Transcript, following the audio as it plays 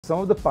Some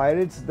of the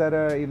pirates that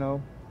are,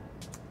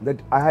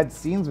 that I had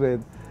scenes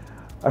with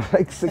are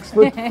like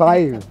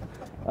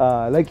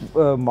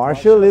 6'5".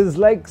 Marshall is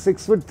like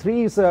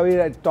 6'3". So I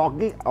mean,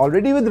 talking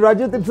already with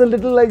Rajat, it's a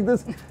little like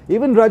this.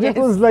 Even Rajat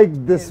was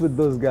like this with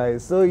those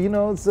guys. So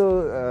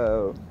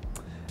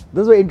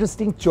those were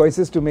interesting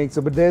choices to make.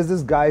 So, but there's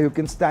this guy who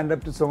can stand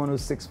up to someone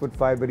who's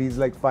 6'5", but he's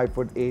like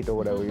 5'8" or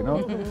whatever,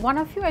 One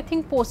of you, I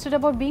think, posted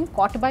about being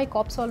caught by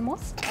cops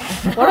almost.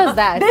 What was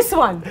that? This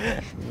one.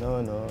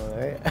 No.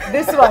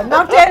 This one.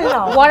 Now tell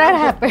now. What had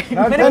happened?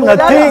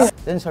 Nothing.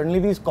 Then suddenly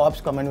these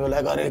cops come and we're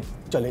like, "Arey,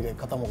 chale gaye,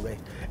 khatam ho gaye."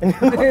 And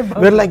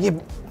we're like, "ये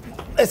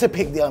ऐसे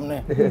फेंक दिया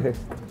हमने."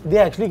 They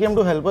actually came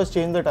to help us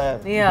change the tire.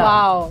 Yeah.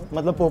 Wow.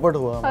 मतलब पोपट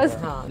हुआ.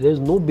 There's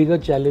no bigger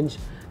challenge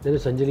than a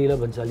Sanjay Leela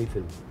Bhansali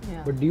film.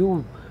 Yeah. But do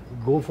you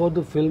go for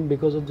the film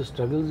because of the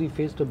struggles he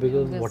faced or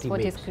because of what he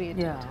makes? He's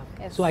created. Yeah.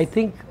 Yes. So I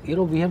think,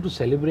 we have to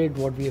celebrate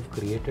what we have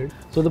created.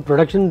 So the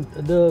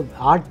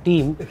art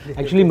team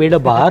actually made a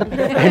bar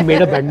and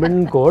made a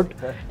badminton court.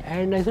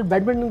 And I said,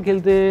 badminton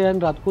khelte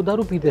and raat ko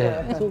daru peete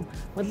hai. So,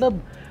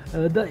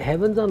 the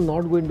heavens are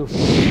not going to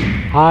fall.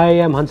 Hi,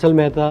 I'm Hansal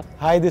Mehta.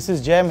 Hi, this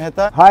is Jai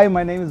Mehta. Hi,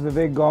 my name is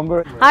Vivek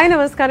Gomber. हाय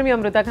नमस्कार, मी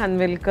Amruta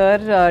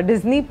Khanvilkar.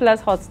 Disney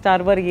plus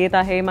हॉटस्टारवर येत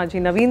आहे माझी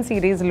नवीन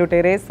series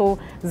लुटेरे. सो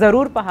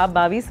जरूर पहा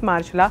 22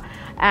 मार्चला.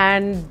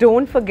 And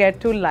don't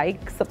forget to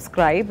like,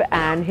 subscribe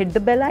and hit the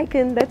bell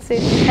icon. That's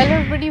it. Hello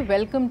everybody,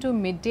 welcome to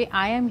Midday.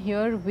 I am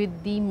here with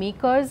the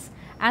makers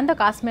and the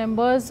cast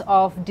members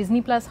of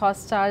Disney Plus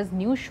Hotstar's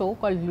new show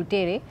called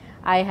Lootere.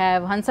 I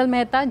have Hansal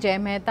Mehta, Jai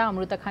Mehta,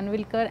 Amruta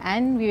Khanvilkar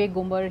and Vivek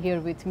Gomber here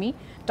with me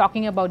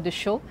talking about the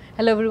show.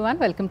 Hello everyone,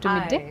 welcome to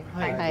Midday.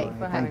 Hi.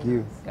 Thank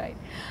you. Right.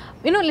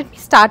 Let me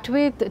start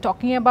with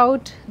talking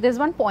about, there's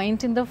one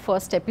point in the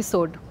first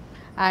episode,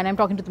 and I'm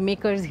talking to the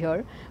makers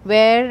here,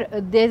 where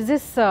there's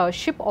this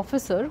ship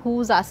officer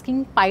who's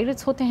asking,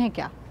 pirates hote hain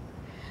kya?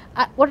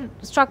 What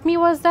struck me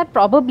was that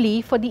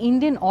probably for the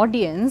Indian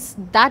audience,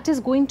 that is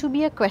going to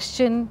be a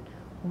question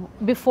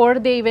before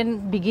they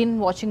even begin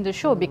watching the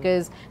show,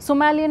 because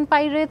Somalian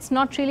pirates,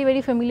 not really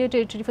very familiar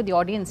territory for the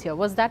audience here.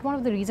 Was that one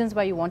of the reasons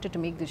why you wanted to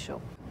make this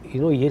show?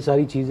 ये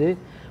सारी चीजें,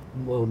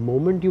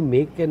 moment you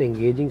make an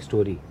engaging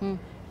story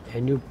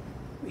and you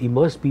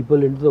immerse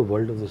people into the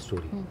world of the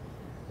story.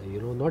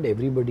 Not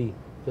everybody,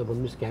 जब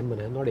हमने scam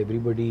बनाया, not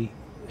everybody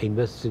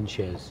invests in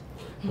shares.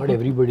 Not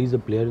everybody is a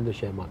player in the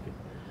share market.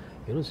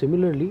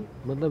 Similarly,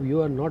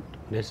 you are not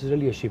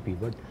necessarily a shippy,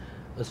 but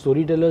a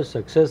storyteller's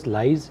success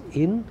lies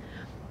in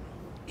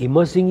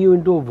immersing you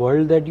into a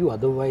world that you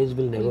otherwise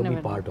will never be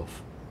part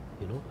of.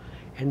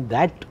 And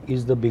that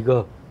is the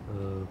bigger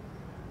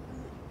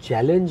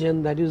challenge,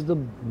 and that is the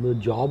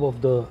job of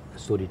the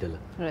storyteller.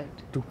 Right.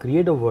 To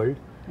create a world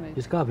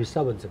जिसका आप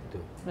हिस्सा बन सकते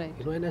हो.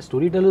 Right. And as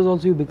storytellers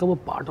also you become a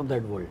part of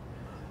that world.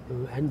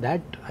 And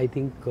that I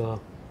think, so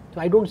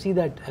I don't see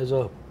that as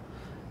a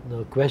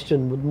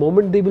question. The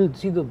moment they will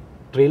see the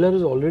trailer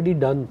is already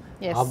done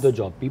half the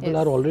job. People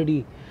are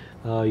already,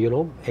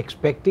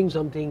 expecting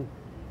something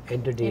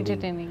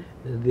entertaining.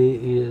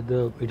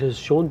 It has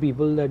shown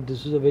people that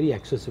this is a very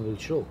accessible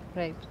show.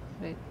 Right.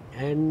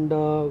 And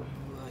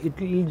it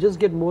will just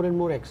get more and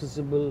more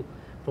accessible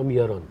from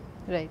here on.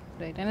 Right.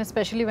 And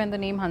especially when the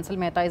name Hansal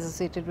Mehta is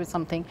associated with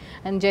something.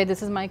 And Jay,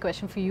 this is my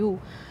question for you.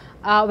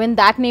 When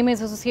that name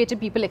is associated,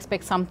 people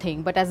expect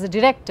something. But as a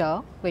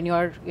director, when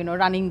you're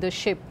running the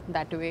ship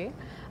that way,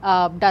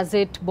 does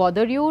it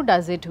bother you?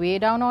 Does it weigh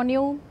down on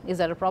you? Is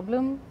that a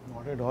problem?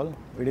 Not at all.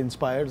 It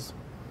inspires.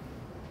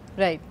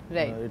 Right.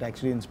 It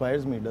actually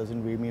inspires me. It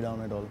doesn't weigh me down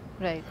at all.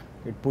 Right.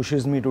 It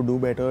pushes me to do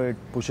better. It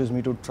pushes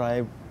me to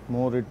try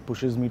more. It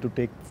pushes me to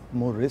take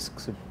more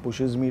risks. It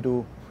pushes me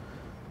to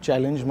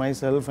challenge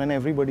myself and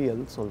everybody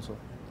else also.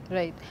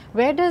 Right.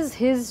 Where does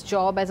his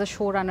job as a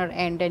showrunner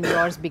end and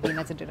yours begin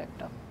as a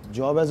director?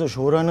 Job as a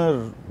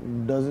showrunner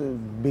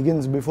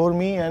begins before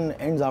me and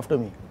ends after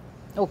me.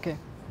 Okay.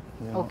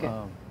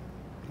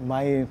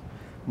 Okay.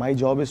 My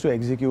job is to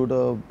execute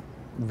a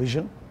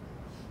vision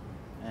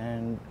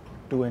and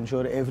to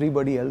ensure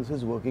everybody else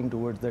is working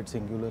towards that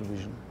singular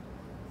vision,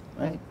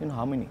 right? In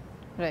harmony.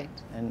 Right.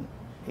 And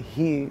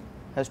he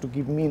has to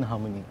keep me in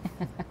harmony.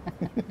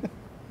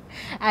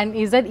 And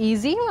is that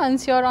easy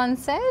once you're on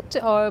set,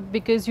 or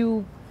because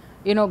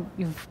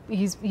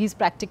he's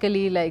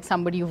practically like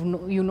somebody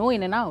you know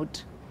in and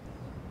out?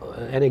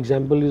 An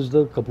example is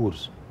the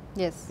Kapoors.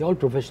 Yes. They're all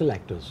professional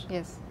actors.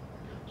 Yes.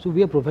 So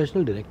we are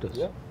professional directors.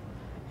 Yeah.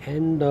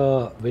 And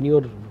when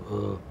you're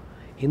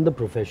in the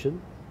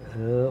profession,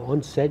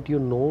 on set you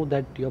know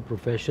that your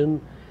profession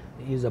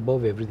is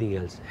above everything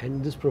else.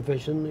 And this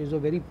profession is a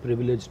very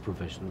privileged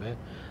profession where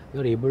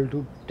you're able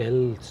to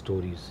tell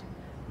stories,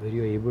 where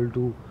you're able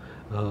to,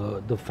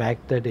 the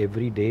fact that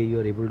every day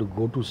you're able to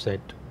go to set,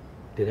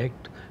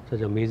 direct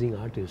such amazing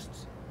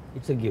artists,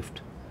 it's a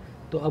gift.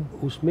 So ab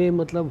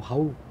usme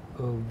how,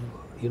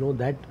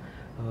 that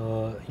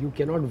you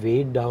cannot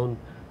weigh it down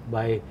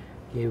by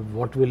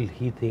what will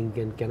he think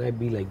and can I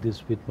be like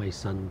this with my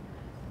son,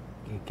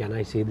 can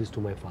I say this to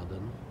my father?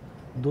 No?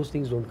 Those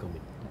things don't come in.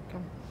 Okay.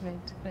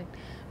 Right.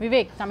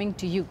 Vivek, coming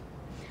to you.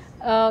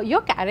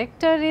 Your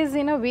character is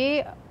in a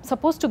way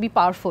supposed to be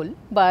powerful,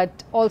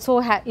 but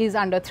also is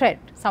under threat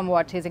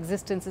somewhat. His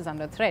existence is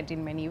under threat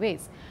in many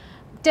ways.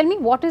 Tell me,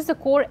 what is the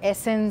core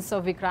essence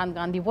of Vikrant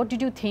Gandhi? What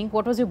did you think?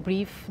 What was your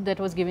brief that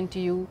was given to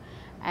you?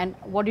 And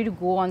what did you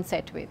go on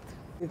set with?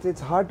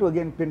 It's hard to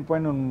again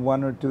pinpoint on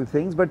one or two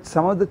things, but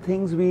some of the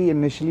things we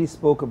initially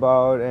spoke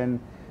about, and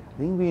I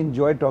think we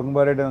enjoyed talking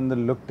about it on the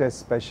look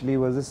test especially,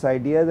 was this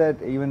idea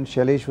that even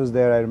Shailesh was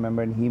there, I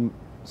remember, and he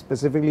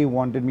specifically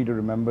wanted me to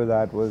remember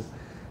that, was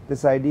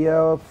this idea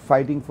of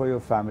fighting for your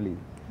family.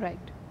 Right.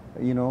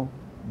 You know,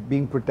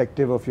 being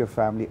protective of your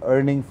family,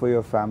 earning for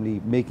your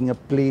family, making a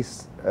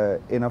place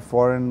in a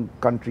foreign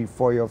country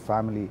for your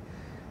family,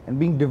 and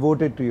being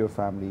devoted to your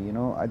family. You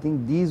know, I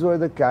think these were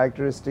the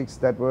characteristics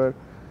that were,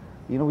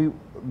 you know,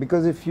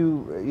 because if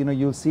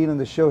you'll see it in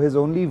the show, his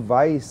only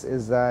vice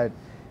is that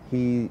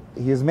he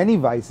has many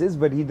vices,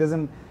 but he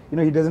doesn't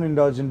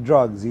indulge in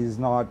drugs. He's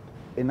not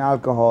in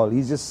alcohol.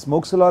 He just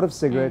smokes a lot of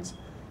cigarettes,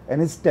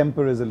 and his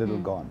temper is a little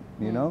gone.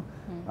 You know,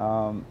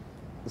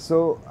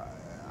 so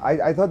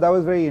I thought that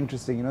was very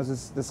interesting. You know,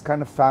 this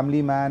kind of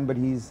family man, but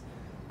he's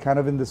kind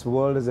of in this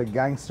world as a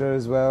gangster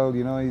as well.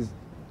 You know, he's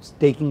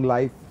taking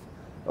life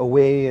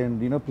away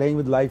and, you know, playing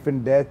with life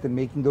and death and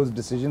making those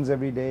decisions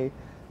every day,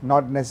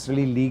 not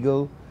necessarily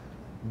legal.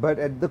 But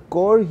at the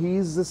core,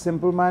 he's a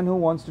simple man who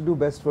wants to do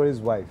best for his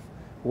wife,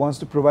 who wants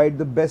to provide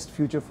the best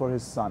future for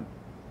his son,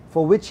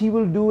 for which he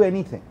will do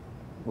anything,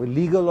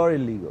 legal or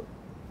illegal.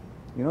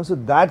 You know, so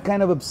that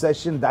kind of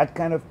obsession, that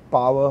kind of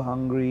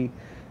power-hungry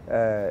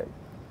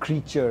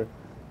creature,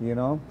 you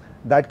know,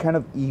 that kind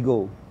of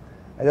ego,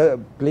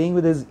 playing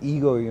with his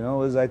ego, you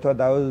know, I thought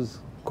that was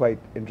quite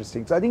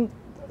interesting. So I think,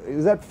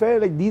 is that fair?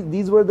 Like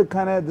these were the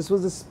kind of, this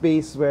was the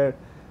space where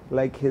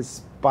like his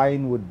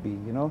spine would be,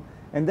 you know,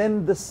 and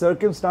then the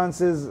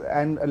circumstances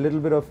and a little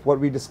bit of what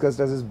we discussed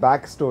as his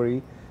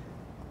backstory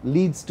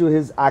leads to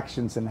his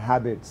actions and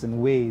habits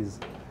and ways.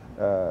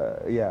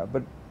 Yeah,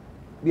 but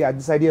yeah,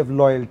 this idea of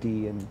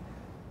loyalty and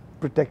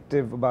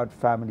protective about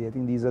family, I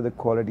think these are the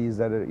qualities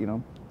that are, you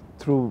know,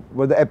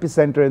 were the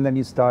epicenter, and then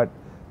you start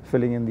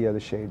filling in the other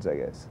shades, I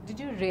guess. Did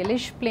you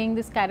relish playing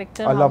this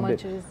character? I loved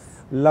it.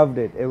 Loved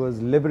it. It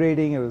was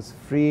liberating, it was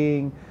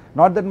freeing.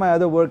 Not that my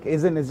other work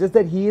isn't, it's just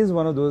that he is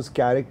one of those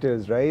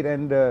characters, right?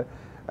 And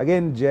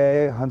again,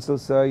 Jai, Hansal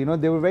sir, you know,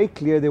 they were very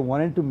clear, they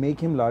wanted to make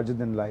him larger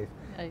than life.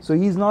 Right. So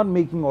he's not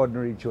making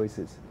ordinary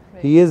choices.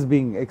 Right. He is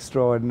being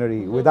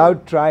extraordinary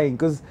without trying,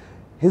 because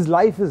his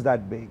life is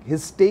that big,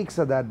 his stakes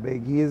are that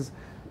big,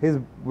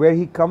 where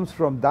he comes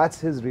from, that's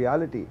his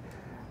reality.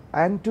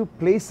 And to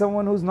play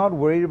someone who's not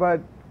worried about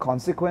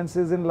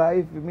consequences in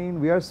life, I mean,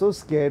 we are so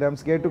scared. I'm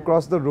scared to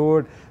cross the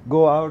road,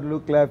 go out,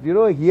 look left. You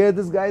know, here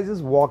this guy is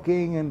just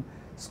walking and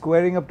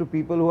squaring up to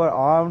people who are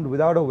armed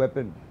without a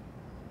weapon.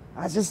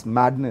 That's just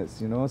madness,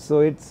 you know.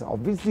 So it's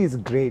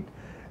great.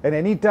 And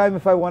anytime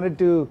if I wanted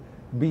to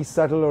be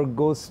subtle or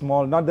go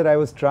small, not that I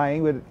was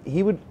trying, but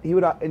he would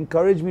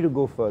encourage me to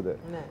go further,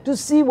 to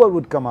see what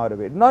would come out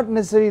of it. Not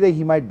necessarily that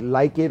he might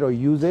like it or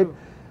use it,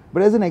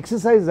 but as an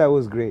exercise that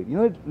was great. You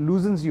know, it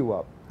loosens you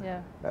up.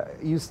 Yeah.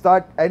 You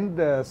start,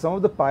 and some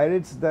of the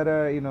pirates that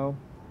are, you know,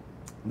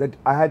 that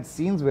I had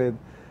scenes with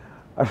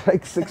are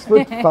like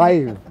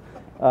 6'5".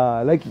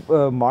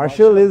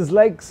 Marshall is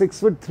like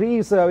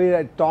 6'3". So I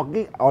mean,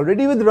 talking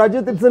already with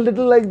Rajat, it's a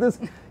little like this.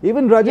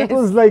 Even Rajat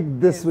was like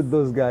this with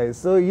those guys.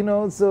 So you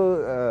know,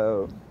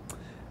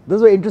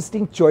 those were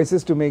interesting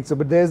choices to make. So,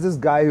 but there's this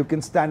guy who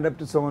can stand up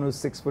to someone who's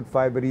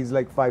 6'5", but he's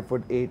like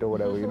 5'8" or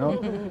whatever, you know.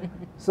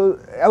 So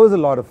that was a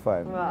lot of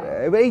fun.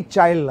 Wow. Very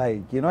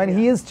childlike, you know, and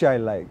he is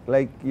childlike.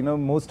 Like, you know,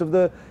 most of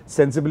the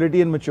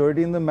sensibility and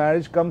maturity in the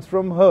marriage comes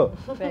from her.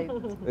 Right.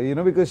 You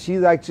know, because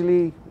she's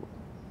actually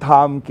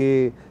थाम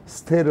के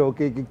स्थिर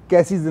होके कि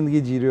कैसी जिंदगी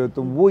जी रहे हो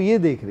तुम, वो ये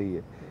देख रही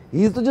है.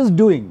 He's just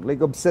doing, like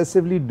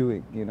obsessively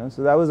doing, you know.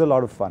 So that was a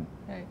lot of fun.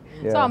 Right.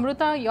 Yeah. So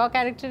Amruta, your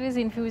character is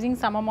infusing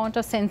some amount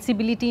of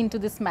sensibility into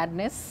this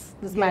madness,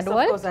 this mad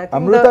world. Course,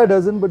 Amruta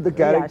doesn't, but the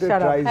character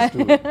tries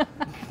to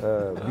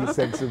be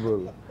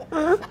sensible.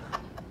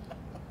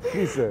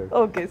 Please, sir.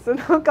 Okay, so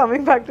now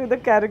coming back to the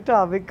character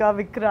Avika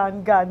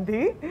Vikrant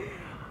Gandhi.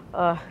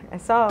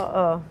 ऐसा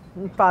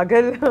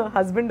पागल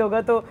husband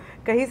होगा तो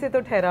कहीं से तो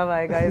ठहराव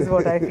आएगा, is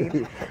what I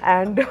feel.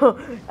 And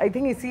I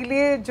think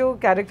इसीलिए जो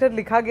कैरेक्टर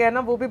लिखा गया ना,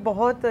 वो भी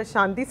बहुत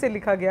शांति से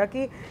लिखा गया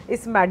कि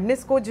इस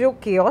मैडनेस को, जो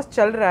केओस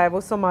चल रहा है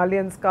वो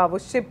सोमालियंस का, वो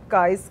शिप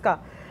का, इसका,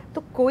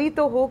 तो कोई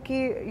तो हो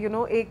कि यू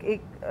नो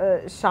एक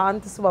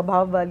शांत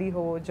स्वभाव वाली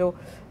हो,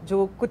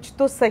 जो कुछ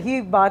तो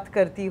सही बात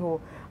करती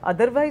हो.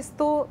 अदरवाइज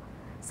तो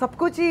सब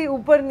कुछ ही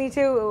ऊपर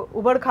नीचे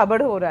उबड़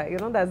खाबड़ हो रहा है, you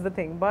know, that's the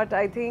thing. But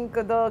I think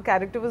the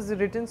character was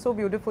written so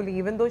beautifully,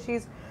 even though she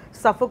is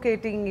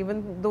suffocating,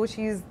 even though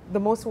she is the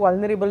most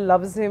vulnerable,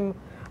 loves him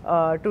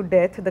to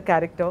death, the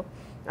character.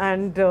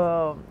 And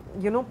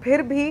you know,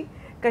 फिर भी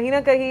कहीं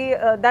ना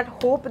कहीं that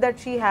hope that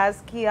she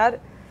has कि यार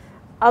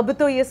अब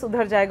तो ये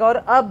सुधर जाएगा, और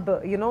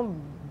अब you know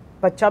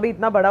बच्चा भी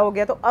इतना बड़ा हो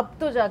गया, तो अब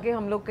तो जाके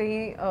हम लोग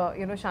कहीं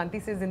you know शांति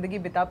से ज़िंदगी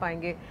बिता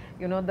पाएंगे,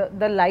 you know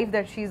the life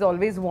that she is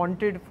always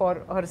wanted for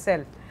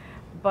herself.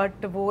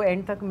 but वो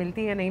end तक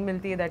मिलती है नहीं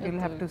मिलती है that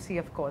you'll have to see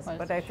of course.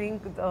 But I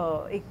think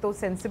एक तो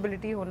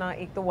sensibility होना,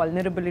 एक तो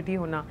vulnerability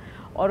होना,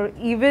 और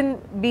even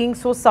being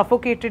so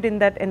suffocated in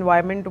that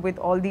environment with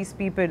all these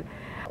people,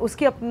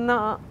 उसकी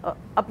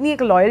अपनी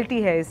एक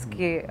loyalty है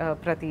इसके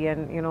प्रति,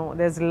 and you know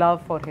there's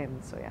love for him,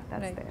 so yeah,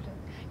 that's there.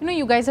 You know,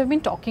 you guys have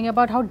been talking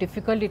about how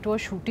difficult it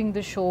was shooting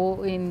the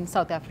show in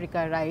South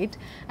Africa, right?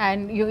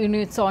 And you know,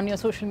 it's on your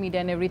social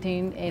media and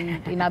everything,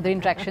 and in other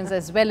interactions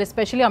as well.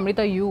 Especially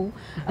Amrita, you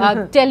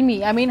tell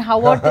me. I mean, how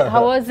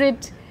was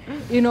it?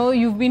 You know,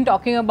 you've been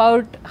talking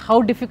about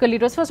how difficult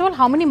it was. First of all,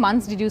 how many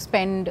months did you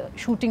spend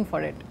shooting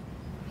for it?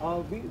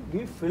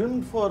 We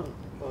filmed for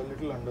a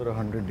little under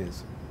 100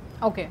 days.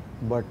 Okay.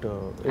 But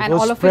And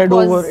all of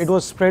it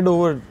was spread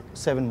over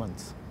 7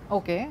 months.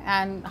 Okay,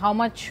 and how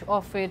much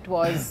of it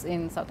was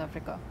in South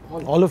Africa?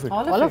 All of it.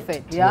 All of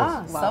it.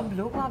 Yeah, Wow. सब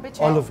लोग वहाँ पे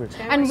All of it.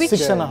 And which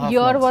 6.5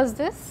 year months. was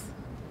this?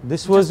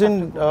 This was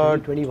in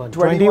 21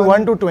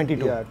 to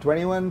 22. Yeah,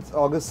 21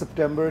 August,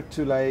 September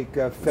to like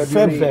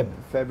February.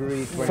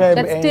 February 20.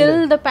 That's end.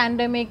 still the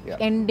pandemic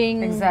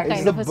ending Exactly.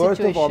 kind It's of the a birth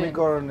situation. of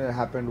Omicron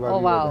happened while Oh,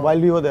 we were wow. there.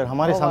 While we were there,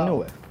 हमारे Oh, सामने wow.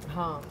 हुआ है.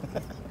 हाँ.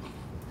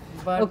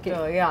 But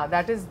Okay. yeah,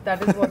 that is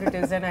what it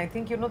is, and I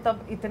think you know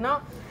तब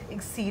इतना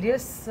एक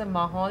serious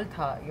माहौल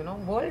था, you know,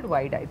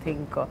 worldwide I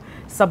think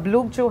सब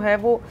लोग जो है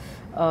वो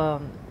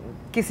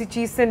किसी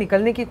चीज़ से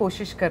निकलने की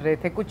कोशिश कर रहे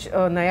थे, कुछ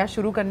नया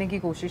शुरू करने की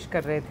कोशिश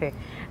कर रहे थे,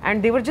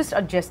 and they were just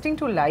adjusting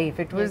to life.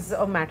 It was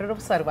a matter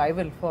of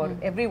survival for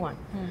everyone.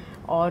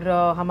 और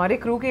हमारे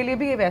crew के लिए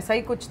भी वैसा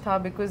ही कुछ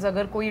था, because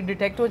अगर कोई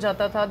detect हो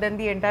जाता था, then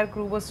the entire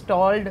crew was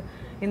stalled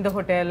in the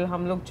hotel.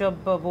 हम लोग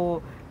जब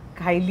वो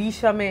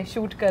खाइलीशा में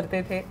शूट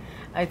करते थे,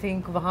 आई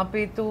थिंक वहाँ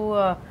पे तो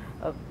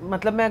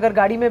मतलब मैं अगर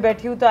गाड़ी में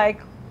बैठी हूँ तो आई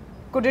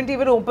couldn't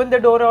even open the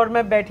door, और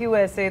मैं बैठी हूँ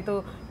ऐसे, तो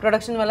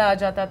प्रोडक्शन वाला आ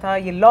जाता था,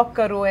 ये लॉक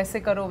करो, ऐसे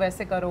करो,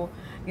 वैसे करो,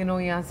 यू नो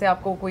यहाँ से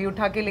आपको कोई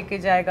उठा के लेके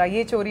जाएगा,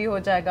 ये चोरी हो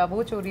जाएगा,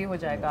 वो चोरी हो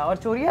जाएगा, और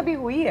चोरियाँ भी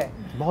हुई है,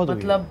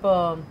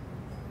 मतलब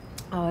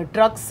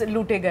ट्रक्स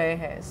लूटे गए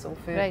हैं. So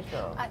फिर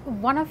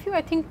one of you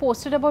I think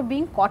posted about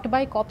being caught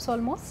by cops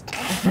almost.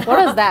 What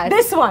was that?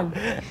 this one,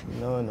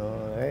 No.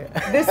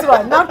 this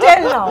one. Now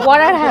tell now.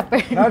 What had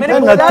happened?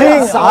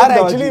 Nothing. Sound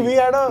Actually,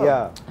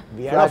 dodgy.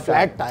 we had a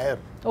flat tire.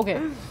 Okay.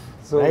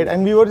 So, Right,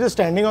 and we were just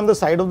standing on the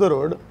side of the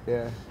road,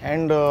 yeah.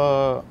 and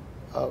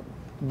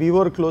we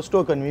were close to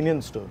a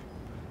convenience store,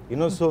 you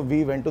know, so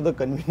we went to the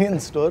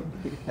convenience store,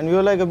 and we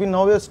were like, Abhi,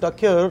 now we are stuck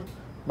here.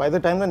 By the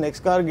time the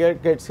next car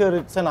gets here,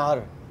 it's an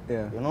hour.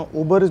 Yeah. You know,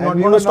 Uber is And not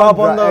we going were to stop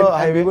on the and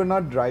highway. we were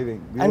not driving.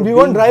 And we were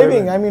weren't being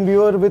driving. driven. I mean, we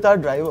were with our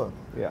driver.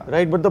 Yeah.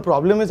 Right, but the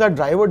problem is our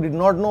driver did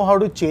not know how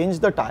to change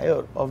the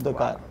tire of the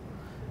car.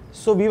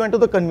 So we went to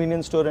the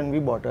convenience store and we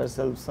bought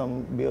ourselves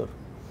some beer.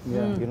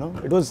 Yeah. You know,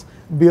 it was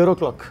beer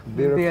o'clock.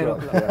 Beer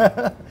o'clock.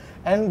 Yeah.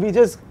 And we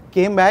just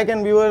came back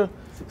and we were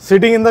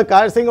sitting in the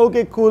car saying,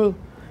 okay, cool,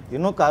 you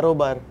know,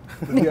 karobar.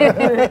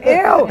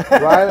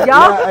 While,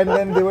 yeah, and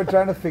then they were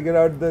trying to figure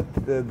out the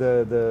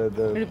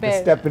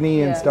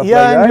stepney and stuff like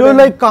that. Yeah, and you were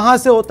like, कहाँ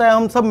से होता है?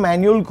 हम सब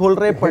manual खोल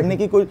रहे हैं, पढ़ने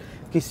की कोई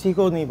किसी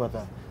को नहीं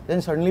पता.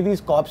 Then suddenly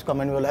these cops come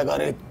and we were like,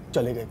 अरे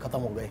चले गए, खत्म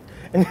हो गए.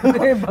 And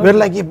we were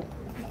like, ये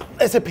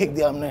ऐसे फेंक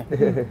दिया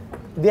हमने.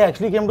 They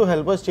actually came to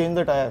help us change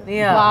the tire.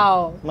 Yeah.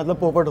 Wow. मतलब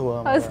पोपट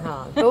हुआ.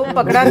 हाँ, तो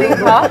पकड़ा नहीं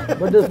था.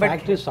 But the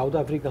fact is, South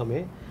Africa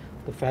में,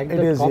 the fact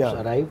that cops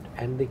arrived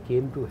and they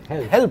came to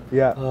help,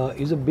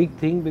 is a big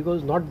thing,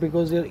 because not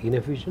because they are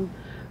inefficient.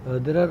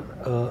 There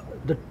are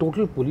the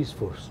total police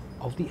force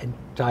of the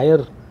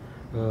entire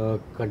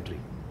country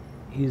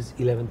is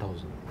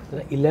 11,000.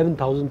 There are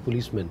 11,000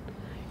 policemen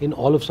in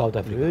all of South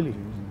Africa. Really?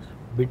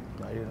 With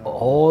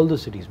all the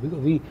cities, because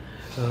we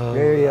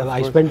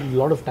I spent a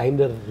lot of time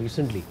there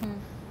recently.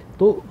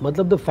 तो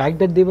मतलब the fact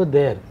that they were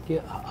there, कि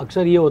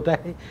अक्सर ये होता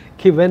है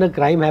कि when a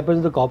crime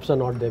happens, the cops are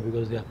not there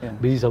because they are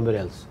busy somewhere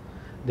else.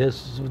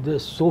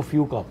 There's so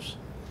few cops.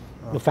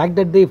 The fact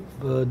that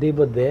they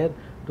were there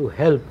to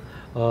help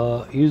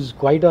is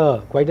quite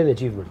an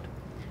achievement.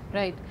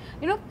 Right.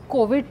 You know,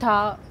 COVID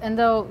tha, and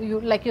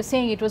like you're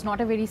saying, it was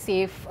not a very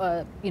safe,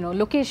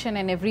 location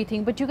and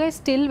everything. But you guys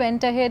still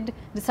went ahead,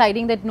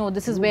 deciding that no,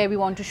 this is where we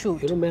want to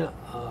shoot. You know,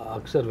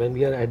 अक्सर when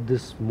we are at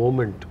this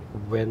moment,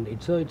 when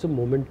it's a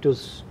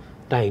momentous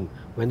time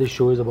when the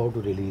show is about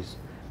to release,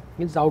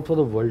 it's out for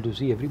the world to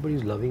see.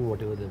 Everybody's loving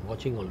whatever they're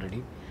watching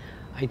already.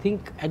 I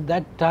think at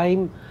that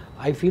time,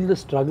 I feel the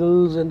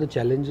struggles and the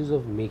challenges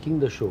of making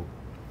the show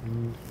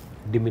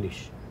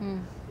diminish.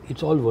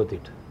 It's all worth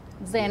it.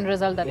 It's the end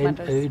result that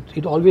matters.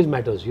 It always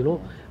matters, you know.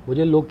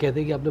 मुझे लोग कहते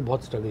हैं कि आपने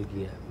बहुत struggle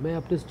किया है. मैं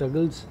अपने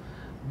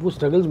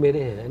struggles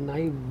मेरे हैं,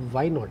 and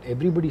why not?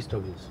 Everybody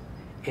struggles.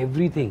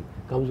 Everything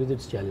comes with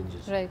its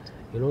challenges. Right.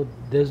 You know,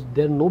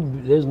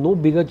 there's no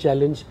bigger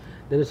challenge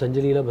than a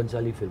Sanjay Leela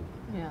Bhansali film.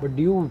 Yeah. But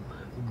do you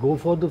go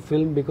for the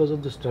film because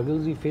of the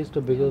struggles he faced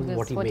or because of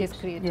what he makes? He's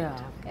created.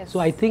 Yeah. Yes. So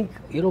I think,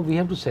 you know, we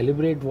have to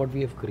celebrate what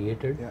we have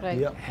created. Right.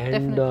 Yeah.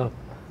 And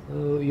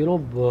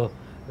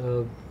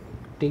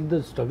take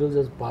the struggles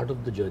as part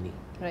of the journey.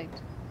 Right.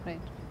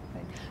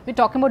 We're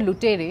talking about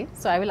Lootere,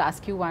 so I will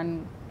ask you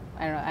one.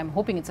 I don't know, I'm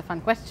hoping it's a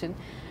fun question.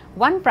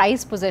 One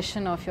prized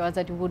possession of yours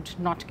that you would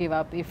not give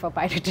up if a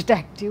pirate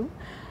attacked you,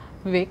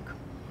 Vivek?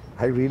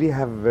 I really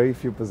have very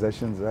few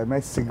possessions. My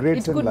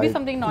cigarettes It and could be life.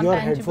 something Your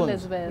non-tangible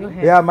headphones. as well.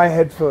 Yeah, my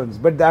headphones.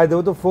 But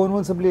वो तो phone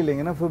वोन सब ले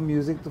लेंगे ना, for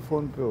music तो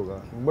phone पे होगा.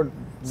 But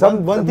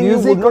Some one thing you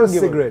music would or not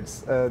give up. cigarettes.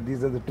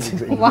 These are the two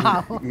things.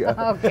 Wow.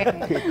 Yeah. Okay.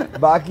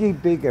 बाकी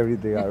take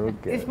everything. I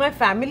don't care. If my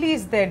family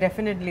is there,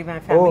 definitely my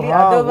family.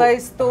 हाँ,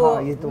 Otherwise तो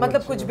हाँ, ये तो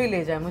मतलब अच्छा कुछ भी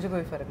ले जाए मुझे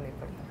कोई फर्क नहीं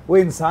पड़ता. वो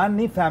इंसान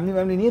नहीं, family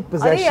नहीं है, यार,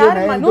 possession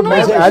है. no, तो no,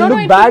 मैं- no, I'll no, look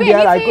it bad could be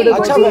यार. I could anything.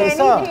 have अच्छा got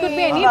वैसा. It could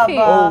be anything.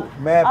 Oh,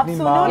 मैं आप अपनी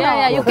सुनो माँ. ना.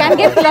 Yeah, you can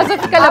get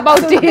philosophical about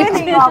सुनते it.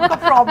 नहीं हो, आपका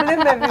प्रॉब्लम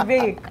है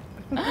विवेक.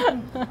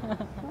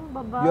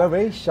 You are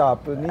very sharp.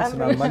 नहीं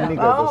सुना, मन नहीं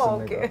करता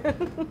सुनने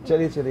का.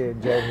 चलिए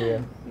जय भैया.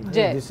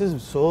 Jay. This is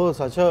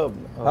such a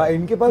हाँ,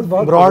 इनके पास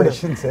बहुत broad.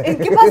 possessions है.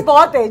 इनके पास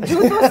बहुत है,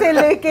 जूतों से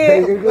लेके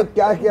इनको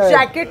क्या है?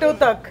 जैकेटों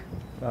तक.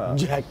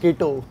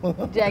 jacketo.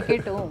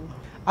 Jacket home.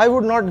 I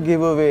would not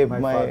give away My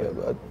my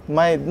father.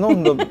 my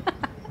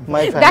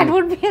my family. That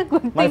would be a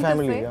good My thing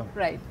family, to say. yeah.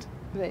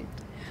 Right.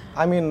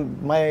 I mean,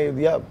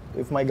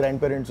 if my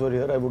grandparents were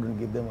here, I wouldn't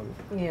give them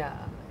away. Yeah.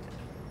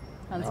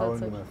 Hansal Only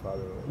sir. my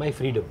father. My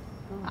freedom.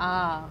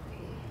 Ah,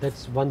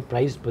 That's one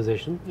prized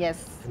possession,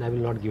 yes. and I will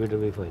not give it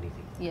away for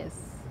anything. Yes,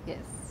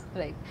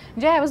 right.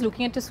 Jay, I was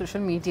looking at your social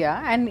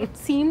media and it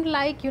seemed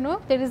like,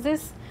 there is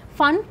this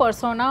fun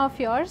persona of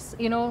yours,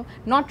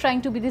 not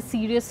trying to be this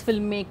serious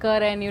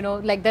filmmaker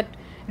and, like that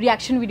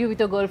reaction video with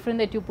your girlfriend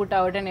that you put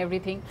out and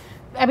everything.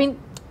 I mean,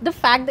 the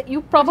fact that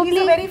you probably...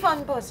 He's a very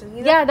fun person.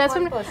 He's yeah, a that's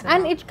fun what, person.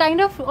 and it kind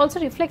of also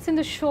reflects in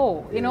the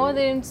show.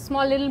 There in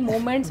small little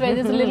moments where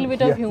there's a little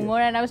bit of humor,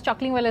 and I was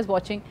chuckling while I was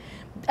watching.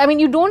 I mean,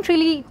 you don't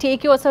really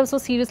take yourself so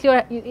seriously,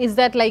 or is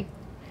that like,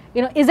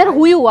 is that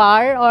who you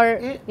are,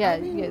 or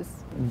yes.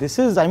 This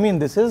is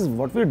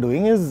what we're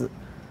doing is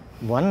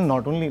one,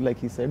 not only like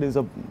he said, is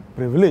a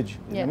privilege.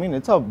 Yeah. I mean,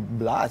 it's a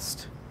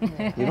blast.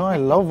 I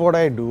love what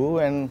I do,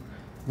 and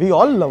we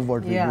all love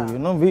what we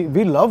do.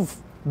 We love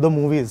the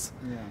movies.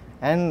 Yeah.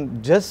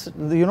 And just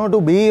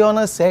to be on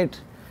a set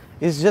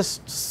is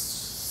just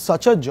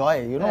such a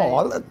joy. Right.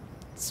 All the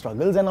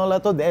struggles and all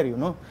are so there.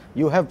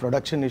 You have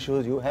production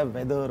issues, you have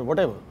weather,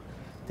 whatever.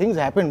 Things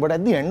happen, but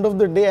at the end of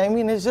the day, I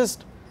mean, it's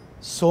just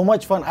so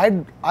much fun.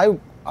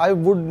 I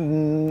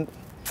wouldn't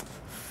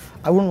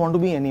want to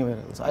be anywhere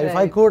else. If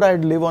I could,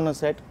 I'd live on a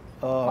set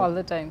All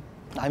the time.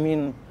 I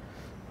mean,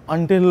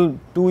 until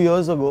 2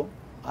 years ago,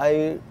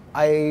 I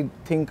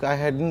think I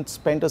hadn't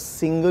spent a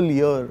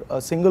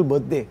single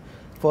birthday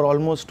for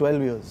almost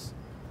 12 years.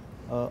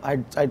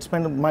 I'd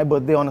spent my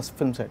birthday on a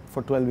film set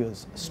for 12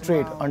 years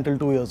straight until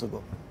 2 years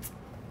ago.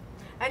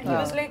 And he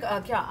was like,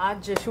 क्या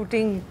आज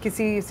shooting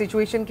किसी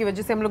situation की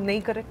वजह से हम लोग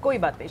नहीं कर रहे, कोई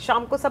बात नहीं,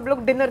 शाम को सब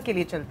लोग डिनर के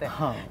लिए चलते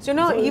हैं. So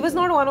he was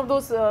not one of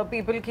those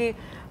people की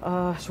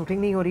शूटिंग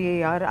नहीं हो रही है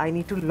यार, I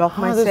need to lock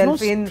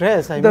myself in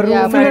the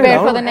room. Prepare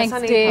for the next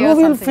day. No, or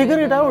we'll something figure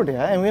like it that. out.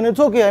 Yeah, I mean, it's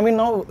okay. I mean,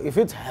 now if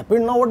it's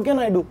happened, now what can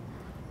I do?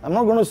 I'm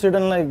not going to sit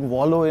and like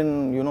wallow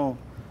in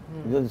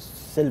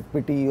just self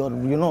pity or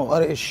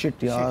अरे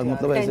shit यार,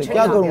 मतलब ऐसे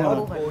क्या करूँगा?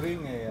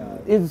 Boring है यार.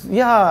 It's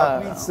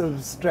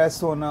stress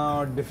होना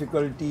और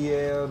डिफिकल्टी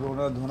है और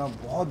रोना धोना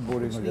बहुत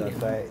बोरिंग हो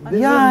जाता है.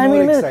 Yeah, I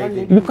mean,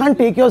 you can't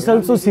take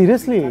yourself so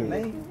seriously.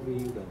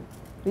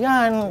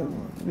 Yeah, and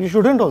you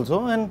shouldn't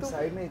also. And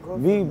I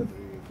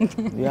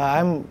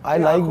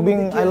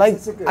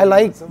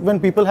like when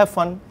people have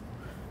fun.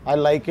 I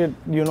like it,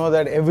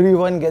 that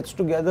everyone gets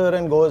together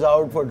and goes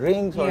out for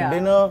drinks or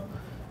dinner.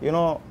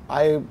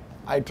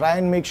 I try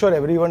and make sure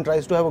everyone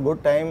tries to have a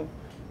good time.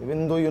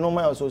 Even though,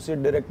 my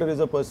associate director is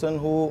a person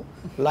who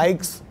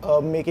likes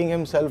making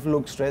himself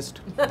look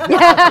stressed.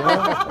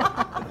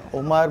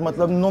 Omar,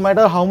 no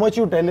matter how much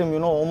you tell him,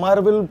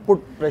 Omar will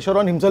put pressure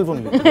on himself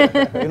only.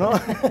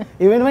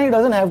 Even when he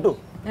doesn't have to.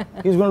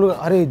 He's going to go,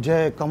 Arey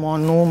Jai, come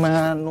on, no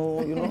man,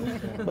 no,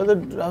 But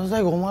I was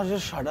like, Omar,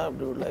 just shut up,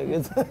 dude. Like,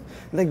 it's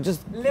like,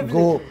 just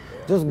go.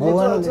 Just go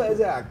and also as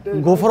an actor,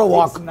 go for a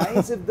walk. It's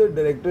nice if the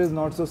director is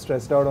not so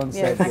stressed out on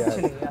set.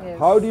 actually, yes.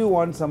 How do you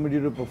want somebody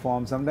to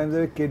perform? Sometimes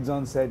there are kids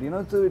on set,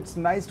 so it's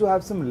nice to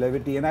have some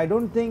levity. And I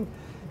don't think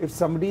if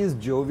somebody is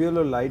jovial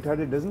or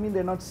lighthearted, doesn't mean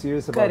they're not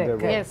serious about their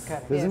work. Yes.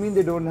 Doesn't mean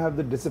they don't have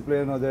the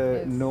discipline or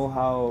the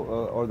know-how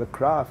or the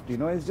craft.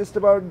 It's just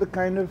about the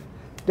kind of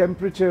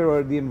temperature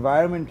or the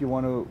environment you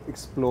want to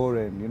explore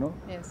in.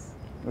 Yes.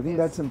 I think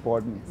that's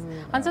important.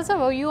 Hansal sir,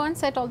 were you on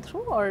set all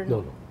through or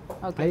No.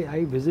 Okay.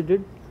 I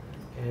visited,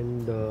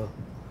 and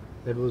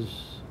that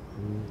was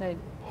Right.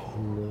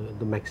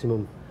 the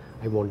maximum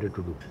I wanted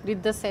to do.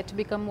 Did the set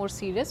become more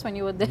serious when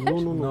you were there?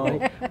 No.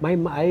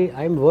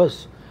 I'm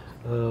worse.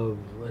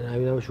 I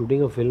was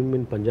shooting a film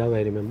in Punjab,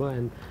 I remember,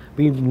 and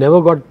we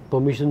never got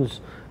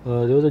permissions.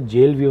 There was a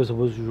jail we were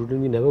supposed to shoot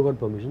in, we never got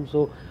permission.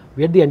 So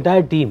we had the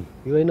entire team.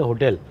 We were in a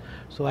hotel.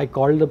 So I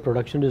called the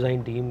production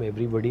design team,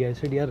 everybody. I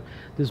said, yaar,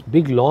 this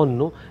big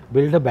lawn,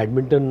 build a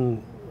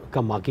badminton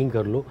ka marking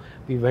kar lo.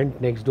 We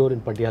went next door in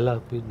Patiala,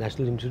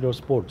 National Institute of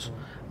Sports.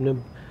 हमने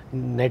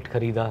net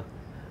खरीदा,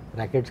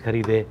 rackets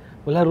खरीदे,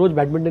 बोला रोज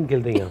badminton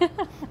खेलते हैं यहाँ.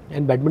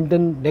 And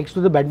badminton, next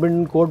to the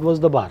badminton court was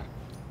the bar.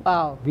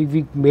 Wow.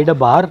 We made a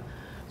bar.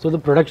 So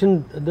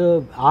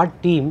the art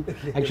team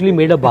actually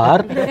made a bar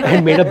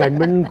and made a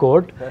badminton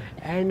court.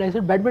 And I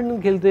said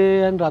badminton खेलते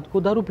हैं and रात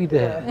को दारू पीते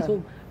हैं. So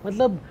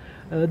मतलब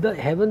the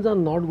heavens are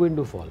not going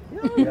to fall.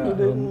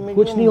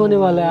 कुछ नहीं होने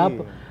वाला है. आप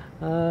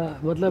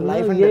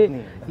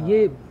मतलब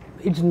ये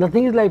it's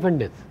nothing is life and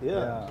death.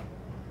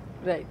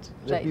 Right.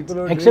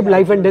 Except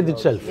life and death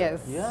itself.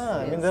 Yes. Yeah,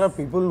 I mean there are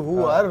people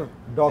who are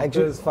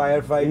doctors,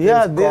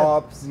 firefighters,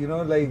 cops,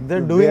 like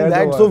they're doing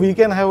that so we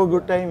can have a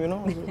good time, And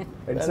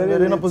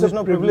we're in a position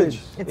of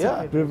privilege. It's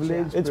a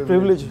privilege. It's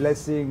privilege.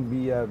 Blessing.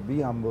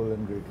 Be humble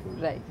and grateful.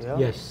 Right. Yeah.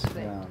 Yes.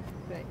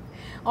 Right.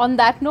 On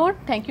that note,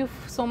 thank you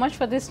so much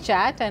for this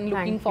chat and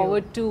looking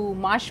forward to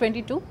March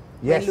 22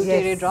 Yes. when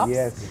Lootere drops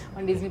Yes.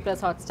 on Disney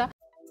Plus Hotstar.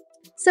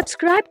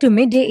 Subscribe to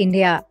Midday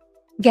India.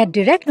 Get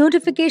direct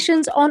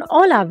notifications on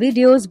all our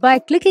videos by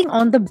clicking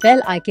on the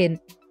bell icon.